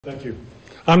Thank you.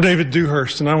 I'm David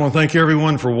Dewhurst, and I want to thank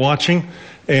everyone for watching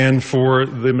and for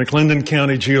the McLennan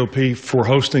County GOP for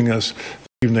hosting us this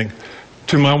evening.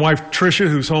 To my wife, Tricia,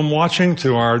 who's home watching,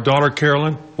 to our daughter,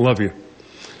 Carolyn, love you.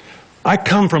 I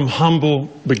come from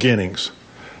humble beginnings.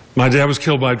 My dad was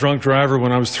killed by a drunk driver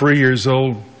when I was 3 years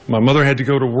old. My mother had to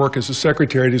go to work as a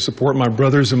secretary to support my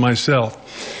brothers and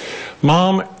myself.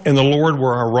 Mom and the Lord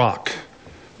were our rock.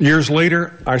 Years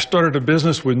later, I started a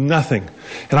business with nothing,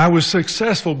 and I was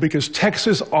successful because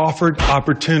Texas offered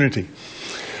opportunity.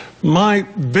 My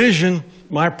vision,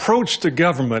 my approach to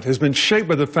government has been shaped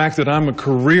by the fact that I'm a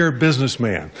career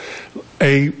businessman,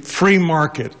 a free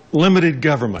market, limited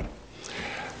government.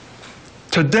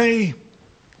 Today,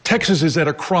 Texas is at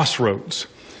a crossroads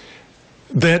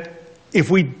that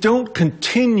if we don't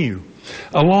continue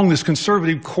along this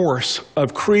conservative course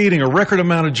of creating a record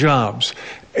amount of jobs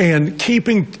and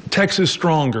keeping Texas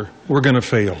stronger, we're going to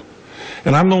fail.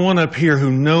 And I'm the one up here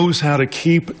who knows how to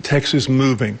keep Texas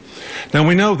moving. Now,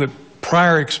 we know that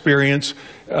prior experience,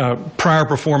 prior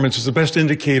performance is the best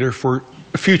indicator for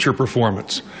future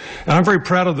performance. And I'm very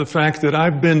proud of the fact that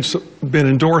I've been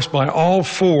endorsed by all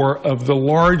four of the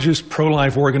largest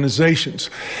pro-life organizations,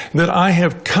 that I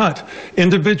have cut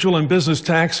individual and business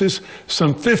taxes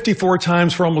some 54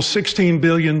 times for almost $16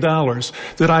 billion,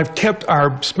 that I've kept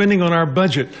our spending on our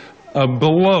budget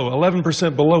below,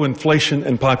 11% below inflation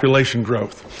and population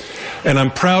growth. And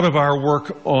I'm proud of our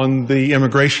work on the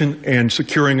immigration and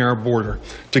securing our border.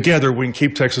 Together, we can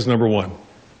keep Texas #1.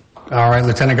 All right,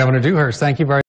 Lieutenant Governor Dewhurst, thank you very much.